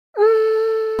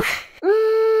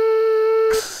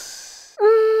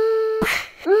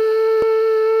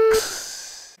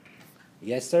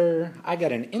Yes, sir. I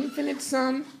got an infinite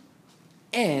sum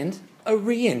and a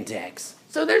reindex.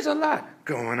 So there's a lot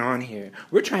going on here.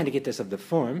 We're trying to get this of the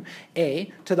form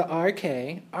a to the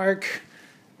rk, arc,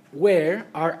 where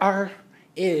our r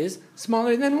is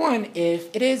smaller than 1.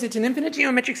 If it is, it's an infinite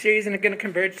geometric series and it's going to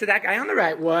converge to that guy on the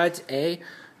right. What's a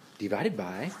divided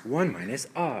by 1 minus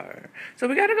r. So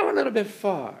we got to go a little bit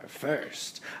far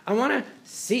first. I want to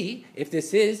see if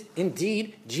this is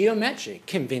indeed geometric.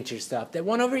 Convince yourself that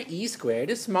 1 over e squared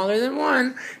is smaller than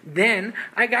 1. Then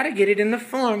I got to get it in the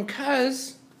form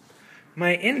because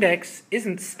my index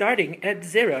isn't starting at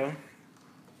 0.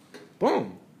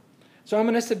 Boom. So I'm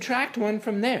going to subtract 1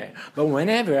 from there. But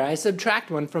whenever I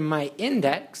subtract 1 from my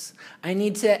index, I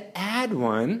need to add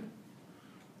 1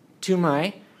 to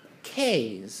my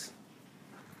k's.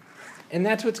 And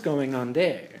that's what's going on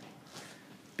there.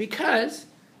 Because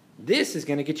this is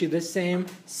going to get you the same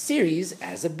series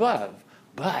as above.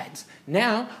 But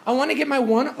now I want to get my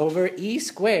 1 over e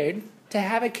squared to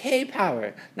have a k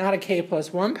power, not a k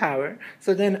plus 1 power.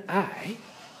 So then I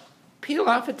peel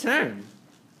off a term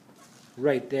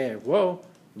right there. Whoa,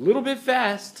 a little bit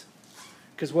fast.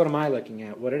 Because what am I looking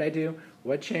at? What did I do?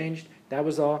 What changed? That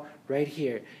was all right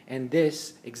here. And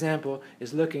this example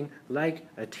is looking like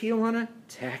a Tijuana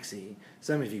taxi.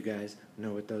 Some of you guys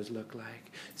know what those look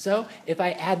like. So if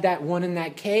I add that 1 and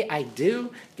that k, I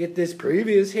do get this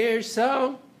previous here.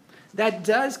 So that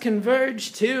does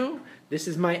converge to, this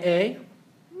is my a,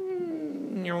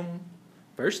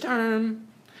 first term,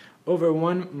 over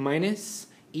 1 minus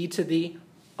e to the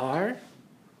r,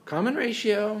 common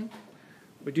ratio.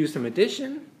 We do some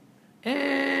addition,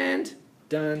 and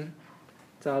done.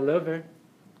 It's all over.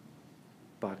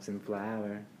 Box and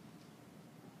flower.